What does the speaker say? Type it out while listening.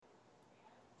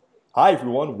Hi,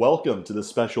 everyone. Welcome to this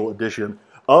special edition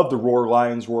of the Roar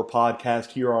Lions Roar podcast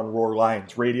here on Roar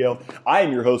Lions Radio. I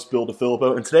am your host, Bill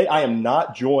DeFilippo, and today I am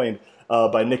not joined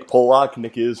by Nick Pollock.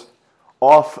 Nick is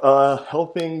off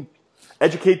helping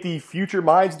educate the future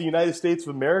minds of the United States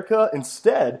of America.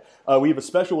 Instead, we have a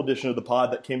special edition of the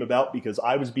pod that came about because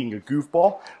I was being a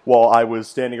goofball while I was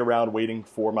standing around waiting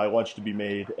for my lunch to be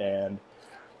made, and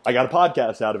I got a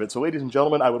podcast out of it. So, ladies and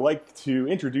gentlemen, I would like to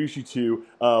introduce you to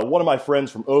one of my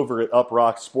friends from over at Up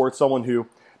Rock Sports, someone who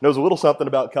knows a little something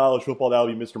about college football. That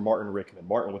would be Mr. Martin Rickman.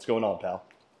 Martin, what's going on, pal?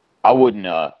 I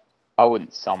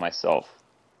wouldn't sell myself,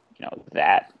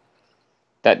 that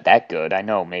good. I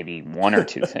know maybe one or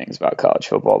two things about college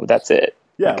football, but that's it.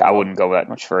 Yeah, I wouldn't go that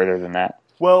much further than that.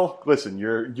 Well, listen,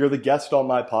 you're the guest on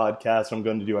my podcast. I'm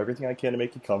going to do everything I can to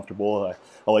make you comfortable.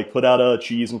 I'll put out a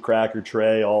cheese and cracker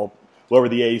tray. I'll lower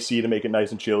the AC to make it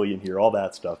nice and chilly in here, all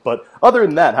that stuff. But other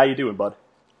than that, how you doing, bud?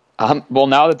 Well,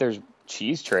 now that there's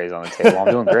cheese trays on the table,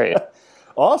 I'm doing great.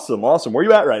 Awesome. Where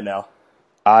you at right now?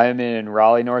 I'm in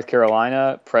Raleigh, North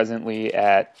Carolina, presently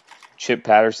at Chip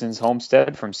Patterson's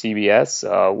homestead from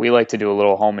CBS. We like to do a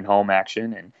little home-and-home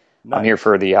action, and nice. I'm here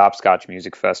for the Hopscotch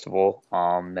Music Festival,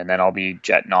 and then I'll be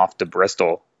jetting off to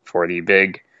Bristol for the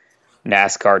big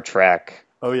NASCAR track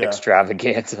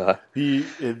extravaganza.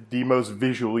 The most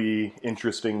visually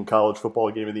interesting college football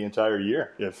game of the entire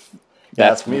year, if you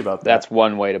ask me about that. That's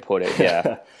one way to put it,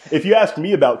 yeah. If you ask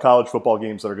me about college football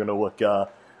games that are going to look a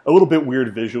little bit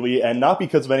weird visually, and not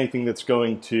because of anything that's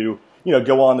going to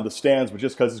go on to the stands, but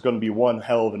just because it's going to be one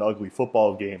hell of an ugly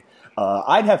football game,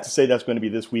 I'd have to say that's going to be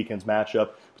this weekend's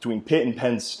matchup between Pitt and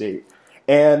Penn State.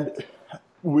 And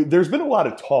there's been a lot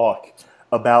of talk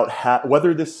about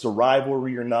whether this is a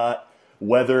rivalry or not,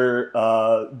 whether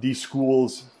these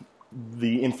schools,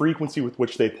 the infrequency with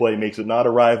which they play makes it not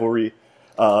a rivalry.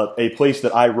 A place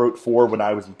that I wrote for when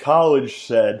I was in college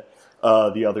said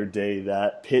the other day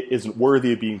that Pitt isn't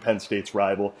worthy of being Penn State's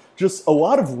rival. Just a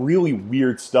lot of really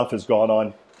weird stuff has gone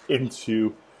on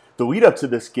into the lead up to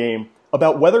this game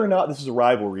about whether or not this is a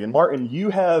rivalry. And Martin,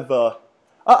 you have,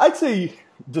 I'd say,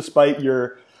 despite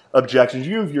your objections,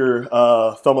 you have your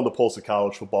thumb on the pulse of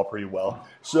college football pretty well.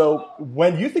 So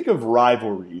when you think of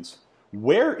rivalries,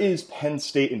 where is Penn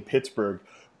State and Pittsburgh?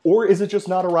 Or is it just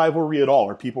not a rivalry at all?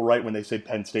 Are people right when they say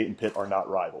Penn State and Pitt are not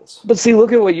rivals? But see,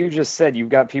 look at what you just said. You've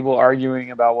got people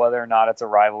arguing about whether or not it's a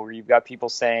rivalry. You've got people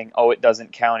saying, oh, it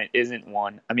doesn't count, it isn't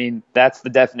one. I mean, that's the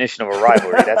definition of a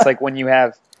rivalry. That's like when you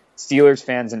have Steelers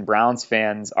fans and Browns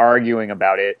fans arguing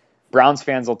about it. Browns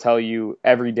fans will tell you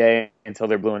every day until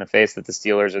they're blue in the face that the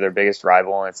Steelers are their biggest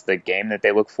rival, and it's the game that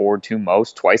they look forward to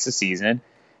most twice a season.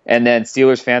 And then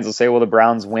Steelers fans will say, well, the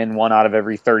Browns win 1 out of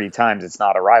every 30 times. It's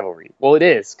not a rivalry. Well, it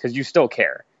is, because you still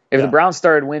care. If the Browns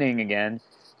started winning again,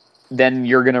 then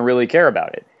you're going to really care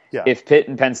about it. Yeah. If Pitt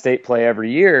and Penn State play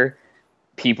every year,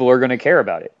 people are going to care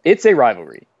about it. It's a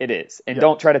rivalry. It is. And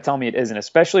don't try to tell me it isn't,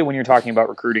 especially when you're talking about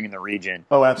recruiting in the region.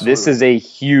 Oh, absolutely. This is a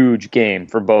huge game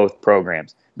for both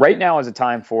programs. Right now is a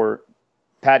time for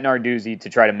Pat Narduzzi to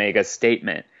try to make a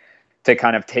statement to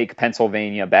kind of take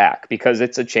Pennsylvania back, because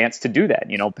it's a chance to do that.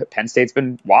 Penn State's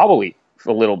been wobbly for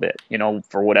a little bit,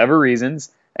 for whatever reasons,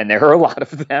 and there are a lot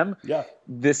of them. Yeah.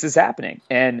 This is happening.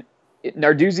 And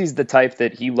Narduzzi's the type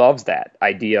that he loves that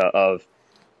idea of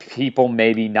people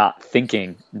maybe not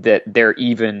thinking that they're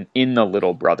even in the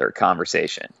little brother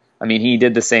conversation. I mean, he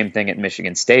did the same thing at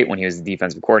Michigan State when he was the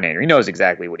defensive coordinator. He knows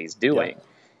exactly what he's doing.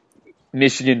 Yeah.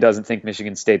 Michigan doesn't think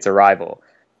Michigan State's a rival.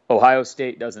 Ohio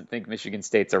State doesn't think Michigan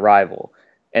State's a rival.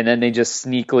 And then they just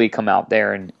sneakily come out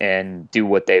there and do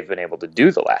what they've been able to do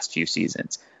the last few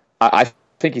seasons. I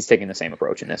think he's taking the same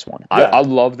approach in this one. Yeah. I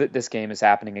love that this game is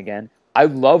happening again. I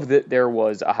love that there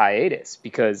was a hiatus,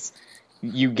 because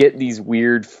you get these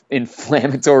weird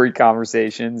inflammatory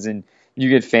conversations and you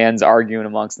get fans arguing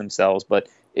amongst themselves. But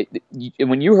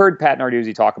when you heard Pat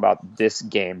Narduzzi talk about this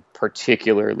game,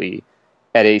 particularly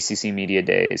at ACC Media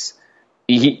Days,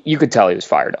 you could tell he was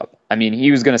fired up. I mean,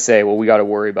 he was going to say, well, we got to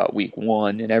worry about week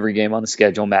 1 and every game on the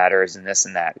schedule matters and this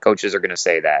and that. Coaches are going to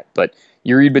say that. But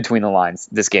you read between the lines,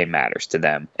 this game matters to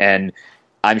them. And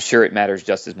I'm sure it matters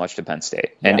just as much to Penn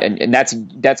State. Yeah. And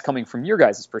that's coming from your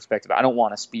guys' perspective. I don't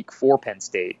want to speak for Penn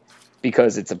State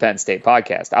because it's a Penn State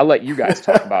podcast. I'll let you guys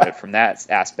talk about it from that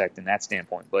aspect and that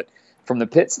standpoint. But from the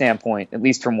Pitt standpoint, at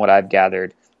least from what I've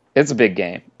gathered, it's a big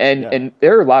game. And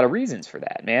there are a lot of reasons for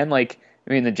that, man.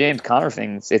 The James Conner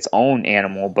thing's its own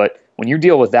animal, but when you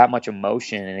deal with that much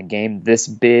emotion in a game this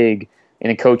big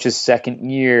in a coach's second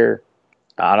year,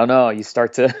 I don't know. You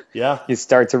start to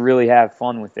really have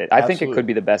fun with it. I think it could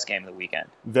be the best game of the weekend.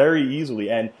 Very easily.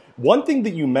 And one thing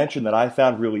that you mentioned that I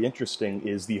found really interesting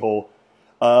is the whole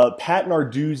Pat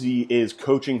Narduzzi is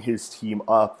coaching his team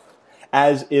up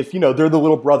as if, they're the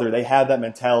little brother. They have that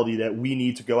mentality that we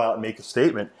need to go out and make a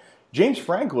statement. James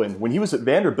Franklin, when he was at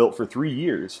Vanderbilt for 3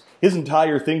 years, his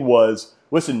entire thing was,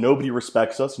 listen, nobody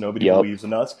respects us, nobody believes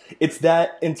in us. It's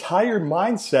that entire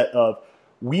mindset of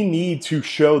we need to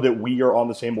show that we are on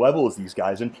the same level as these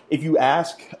guys. And if you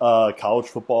ask college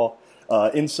football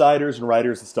insiders and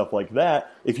writers and stuff like that,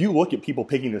 if you look at people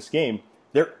picking this game,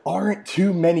 there aren't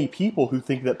too many people who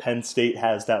think that Penn State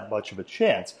has that much of a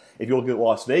chance. If you look at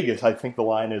Las Vegas, I think the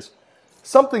line is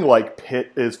something like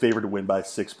Pitt is favored to win by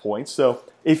 6 points. So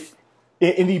if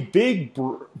in the big,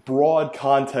 broad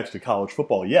context of college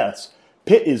football, yes,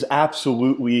 Pitt is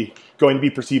absolutely going to be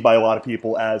perceived by a lot of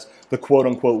people as the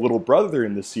quote-unquote little brother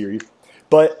in this series.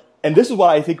 And this is what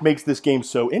I think makes this game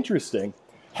so interesting.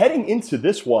 Heading into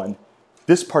this one,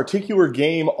 this particular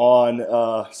game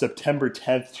on September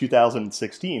 10th,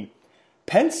 2016,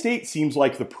 Penn State seems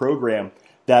like the program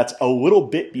that's a little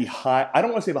bit behind, I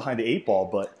don't want to say behind the eight ball,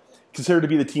 but considered to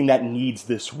be the team that needs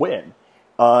this win.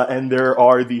 And there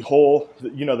are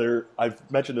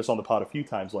I've mentioned this on the pod a few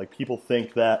times, like people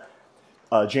think that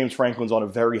James Franklin's on a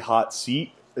very hot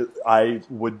seat. I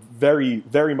would very,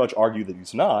 very much argue that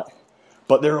he's not.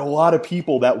 But there are a lot of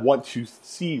people that want to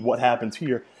see what happens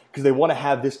here because they want to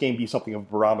have this game be something of a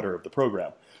barometer of the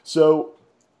program. So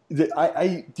do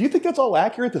you think that's all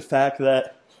accurate, the fact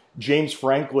that James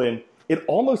Franklin, it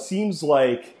almost seems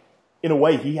like, in a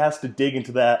way, he has to dig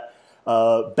into that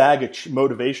bag of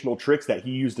motivational tricks that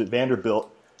he used at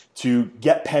Vanderbilt to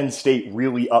get Penn State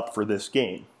really up for this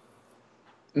game?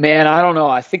 Man, I don't know.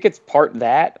 I think it's part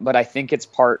that, but I think it's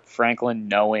part Franklin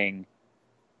knowing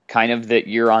kind of that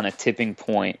you're on a tipping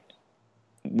point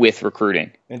with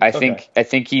recruiting. I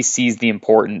think he sees the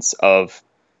importance of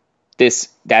this,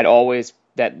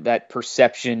 that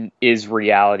perception is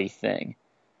reality thing.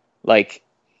 Like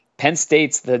Penn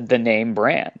State's the name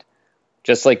brand,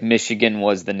 just like Michigan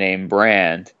was the name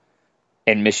brand,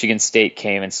 and Michigan State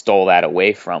came and stole that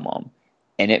away from them,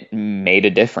 and it made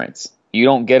a difference. You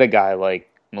don't get a guy like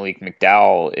Malik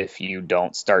McDowell if you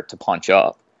don't start to punch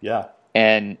up. Yeah.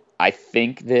 And I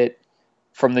think that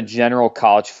from the general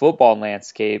college football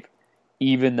landscape,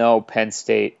 even though Penn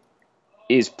State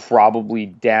is probably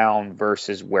down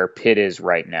versus where Pitt is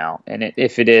right now, and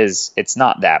if it is, it's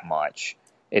not that much.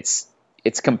 It's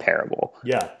comparable.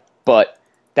 Yeah. But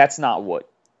that's not what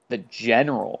the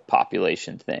general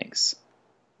population thinks.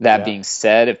 That being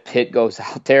said, if Pitt goes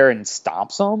out there and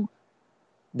stomps them,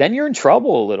 then you're in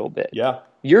trouble a little bit. Yeah.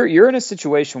 You're in a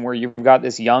situation where you've got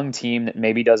this young team that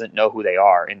maybe doesn't know who they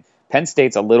are. And Penn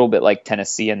State's a little bit like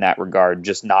Tennessee in that regard,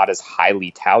 just not as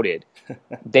highly touted.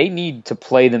 They need to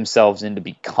play themselves into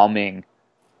becoming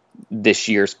this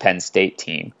year's Penn State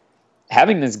team.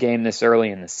 Having this game this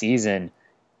early in the season,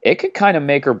 it could kind of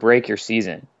make or break your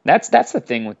season. That's the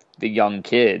thing with the young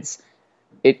kids.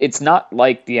 It's not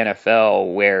like the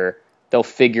NFL where they'll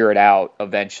figure it out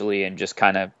eventually and just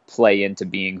kind of play into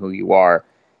being who you are.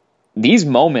 These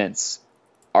moments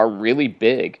are really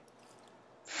big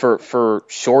for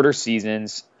shorter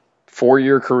seasons,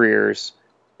 4-year careers,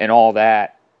 and all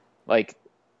that. Like,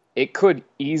 it could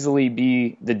easily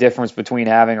be the difference between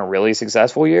having a really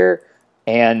successful year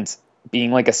and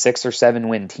being like a 6 or 7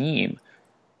 win team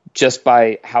just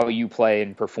by how you play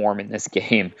and perform in this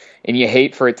game. And you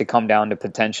hate for it to come down to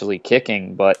potentially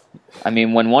kicking, but I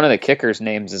mean, when one of the kickers'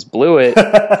 names is Blewett,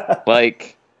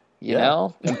 like, you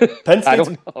know, Penn State's, I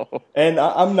don't know. And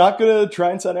I'm not going to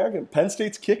try and sound arrogant. Penn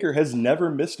State's kicker has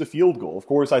never missed a field goal. Of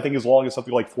course, I think as long as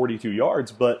something like 42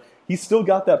 yards, but he's still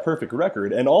got that perfect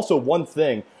record. And also one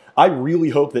thing, I really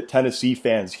hope that Tennessee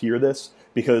fans hear this,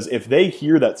 because if they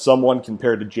hear that someone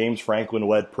compared a James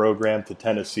Franklin-led program to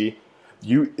Tennessee,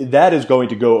 that is going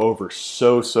to go over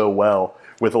so well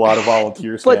with a lot of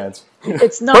Volunteers fans.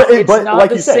 It's not, not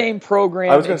like the same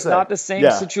program. It's not the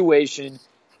same situation.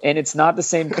 And it's not the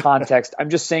same context. I'm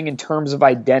just saying in terms of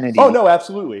identity. Oh, no,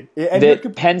 absolutely. And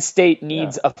that Penn State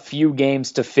needs a few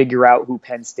games to figure out who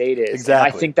Penn State is. Exactly.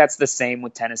 And I think that's the same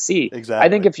with Tennessee. Exactly. I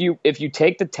think if you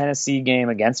take the Tennessee game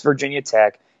against Virginia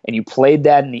Tech and you played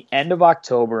that in the end of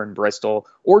October in Bristol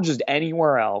or just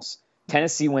anywhere else,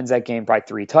 Tennessee wins that game by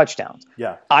 3 touchdowns.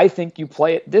 Yeah. I think you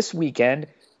play it this weekend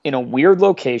in a weird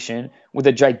location with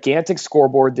a gigantic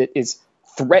scoreboard that is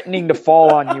threatening to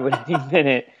fall on you at any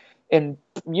minute. And,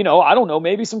 you know, I don't know,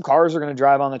 maybe some cars are going to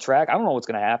drive on the track. I don't know what's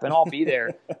going to happen. I'll be there.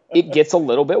 It gets a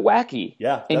little bit wacky.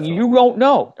 Yeah, and you don't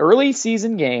know. Early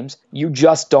season games, you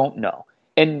just don't know.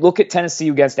 And look at Tennessee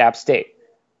against App State.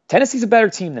 Tennessee's a better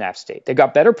team than App State. They've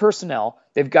got better personnel.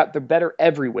 They're better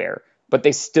everywhere. But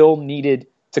they still needed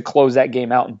to close that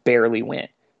game out and barely win.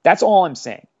 That's all I'm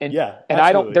saying. And Yeah,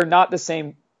 and they're not the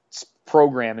same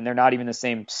program, and they're not even the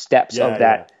same steps of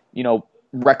that,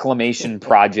 reclamation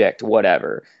project,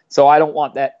 whatever. So I don't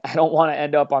want that. I don't want to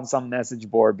end up on some message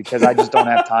board because I just don't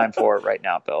have time for it right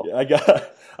now, Bill. Yeah,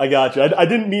 I got you. I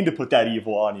didn't mean to put that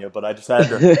evil on you, but I just had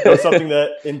to. That was something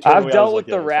that internally I've dealt with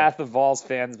the wrath of Vols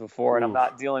fans before, and I'm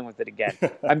not dealing with it again.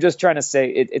 I'm just trying to say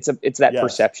it's that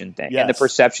perception thing, and the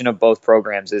perception of both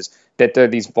programs is that they're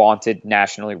these vaunted,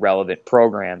 nationally relevant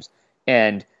programs,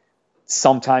 and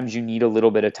sometimes you need a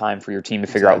little bit of time for your team to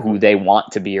figure out who they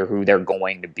want to be or who they're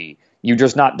going to be. You're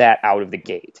just not that out of the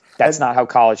gate. That's not how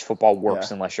college football works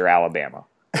unless you're Alabama.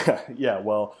 Yeah,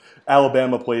 well,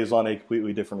 Alabama plays on a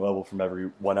completely different level from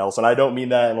everyone else. And I don't mean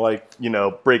that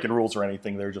in breaking rules or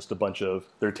anything. They're just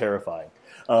they're terrifying.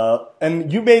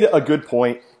 And you made a good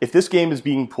point. If this game is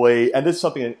being played, and this is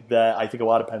something that I think a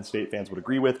lot of Penn State fans would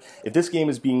agree with, if this game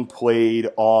is being played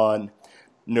on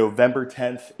November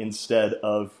 10th instead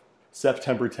of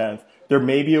September 10th, there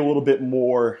may be a little bit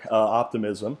more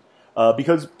optimism.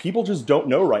 Because people just don't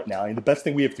know right now. And the best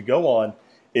thing we have to go on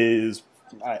is,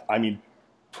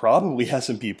 probably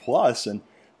S&P Plus, and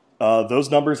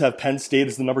those numbers have Penn State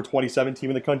as the number 27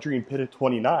 team in the country and Pitt at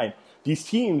 29. These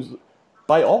teams,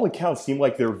 by all accounts, seem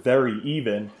like they're very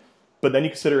even, but then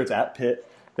you consider it's at Pitt,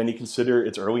 then you consider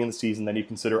it's early in the season, then you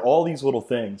consider all these little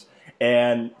things.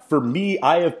 And for me,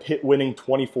 I have Pitt winning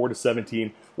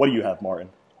 24-17. What do you have, Martin?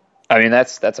 I mean,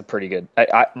 that's a pretty good.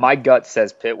 My gut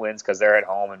says Pitt wins because they're at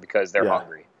home and because they're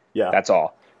hungry. Yeah, that's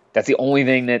all. That's the only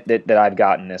thing that I've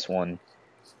got in this one.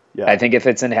 Yeah, I think if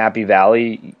it's in Happy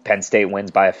Valley, Penn State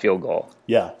wins by a field goal.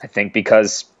 Yeah, I think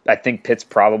Pitt's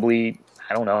probably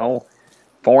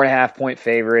 4.5 point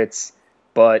favorites,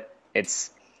 but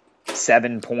it's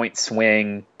 7-point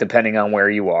swing depending on where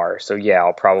you are. So yeah,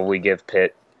 I'll probably give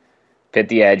Pitt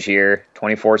the edge here,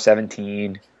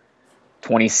 24-17.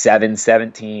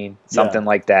 27-17, something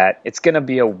like that. It's going to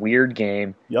be a weird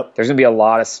game. Yep. There's going to be a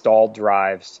lot of stalled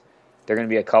drives. There are going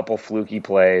to be a couple fluky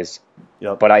plays.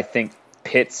 Yep. But I think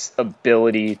Pitt's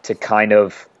ability to kind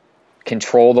of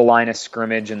control the line of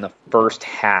scrimmage in the first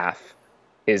half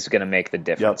is going to make the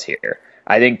difference here.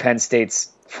 I think Penn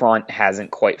State's front hasn't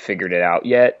quite figured it out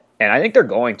yet, and I think they're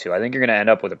going to. I think you're going to end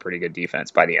up with a pretty good defense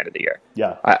by the end of the year.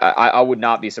 Yeah. I would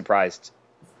not be surprised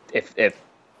if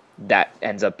that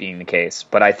ends up being the case.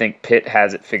 But I think Pitt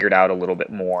has it figured out a little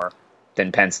bit more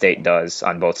than Penn State does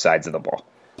on both sides of the ball.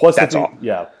 That's all.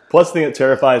 Yeah. Plus, the thing that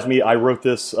terrifies me, I wrote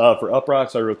this for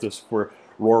Uprocks, I wrote this for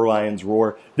Roar Lions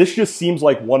Roar. This just seems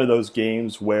like one of those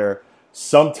games where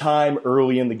sometime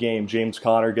early in the game, James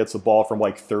Conner gets the ball from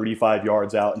 35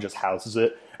 yards out and just houses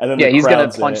it. And then he's going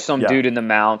to punch some dude in the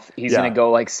mouth. He's going to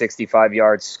go 65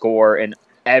 yards, score, and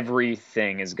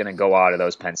everything is going to go out of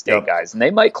those Penn State guys. And they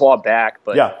might claw back,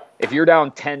 but if you're down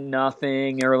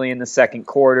 10-0 early in the second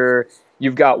quarter,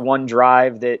 you've got one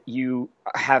drive that you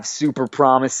have super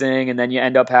promising, and then you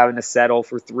end up having to settle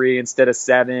for 3 instead of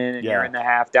 7, and you're in the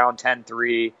half down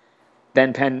 10-3.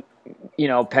 Then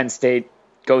Penn State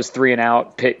goes 3 and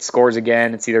out. Pitt scores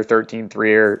again. It's either 13-3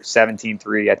 or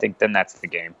 17-3. I think then that's the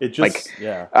game. It just,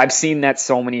 I've seen that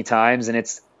so many times, and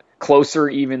it's closer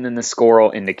even than the score will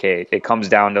indicate. It comes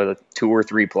down to the 2 or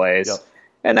 3 plays,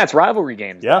 and that's rivalry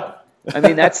games. Yeah. I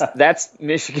mean, that's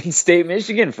Michigan State,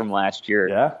 Michigan from last year.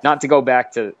 Yeah. Not to go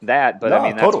back to that, but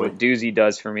that's what Doozy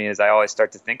does for me is I always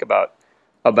start to think about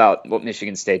what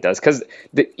Michigan State does. Because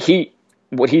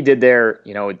what he did there,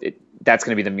 that's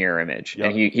going to be the mirror image.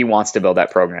 And he wants to build that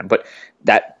program. But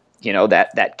that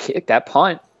kick, that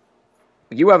punt,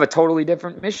 you have a totally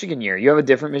different Michigan year. You have a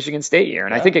different Michigan State year.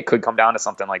 And I think it could come down to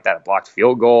something like that. A blocked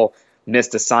field goal,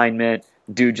 missed assignment,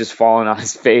 dude just falling on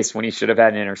his face when he should have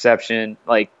had an interception.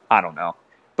 I don't know.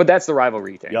 But that's the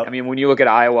rivalry thing. Yep. I mean, when you look at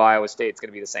Iowa State, it's going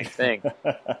to be the same thing.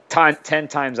 10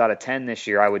 times out of 10 this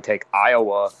year, I would take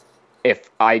Iowa if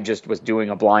I just was doing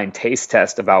a blind taste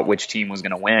test about which team was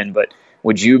going to win. But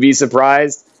would you be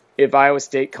surprised if Iowa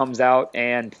State comes out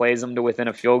and plays them to within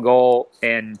a field goal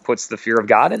and puts the fear of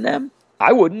God in them?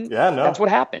 I wouldn't. Yeah, no. That's what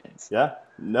happens. Yeah.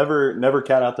 Never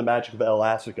count out the magic of El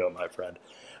Assico, my friend.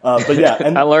 But yeah,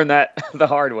 and I learned that the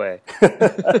hard way.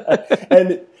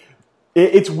 And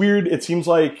it's weird. It seems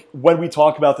like when we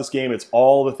talk about this game, it's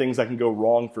all the things that can go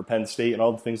wrong for Penn State and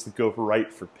all the things that go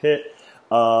right for Pitt.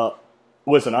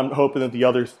 Listen, I'm hoping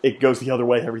that it goes the other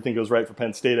way. Everything goes right for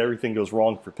Penn State. Everything goes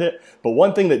wrong for Pitt. But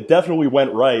one thing that definitely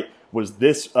went right was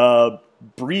this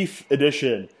brief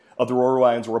edition of the Roar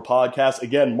Lions Roar podcast.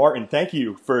 Again, Martin, thank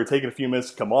you for taking a few minutes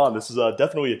to come on. This is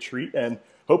definitely a treat, and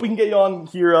hope we can get you on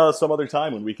here some other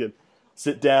time when we could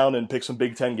sit down and pick some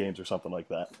Big Ten games or something like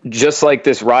that. Just like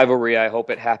this rivalry, I hope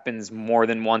it happens more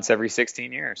than once every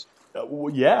 16 years.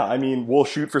 Yeah, I mean, we'll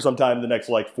shoot for some time in the next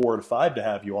 4 to 5 to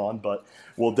have you on, but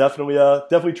we'll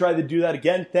definitely try to do that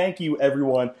again. Thank you,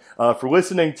 everyone, for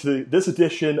listening to this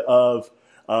edition of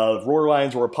Roar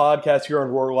Lions Roar podcast here on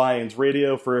Roar Lions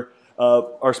Radio. For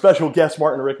our special guest,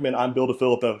 Martin Rickman, I'm Bill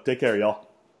DeFilippo. Take care, y'all.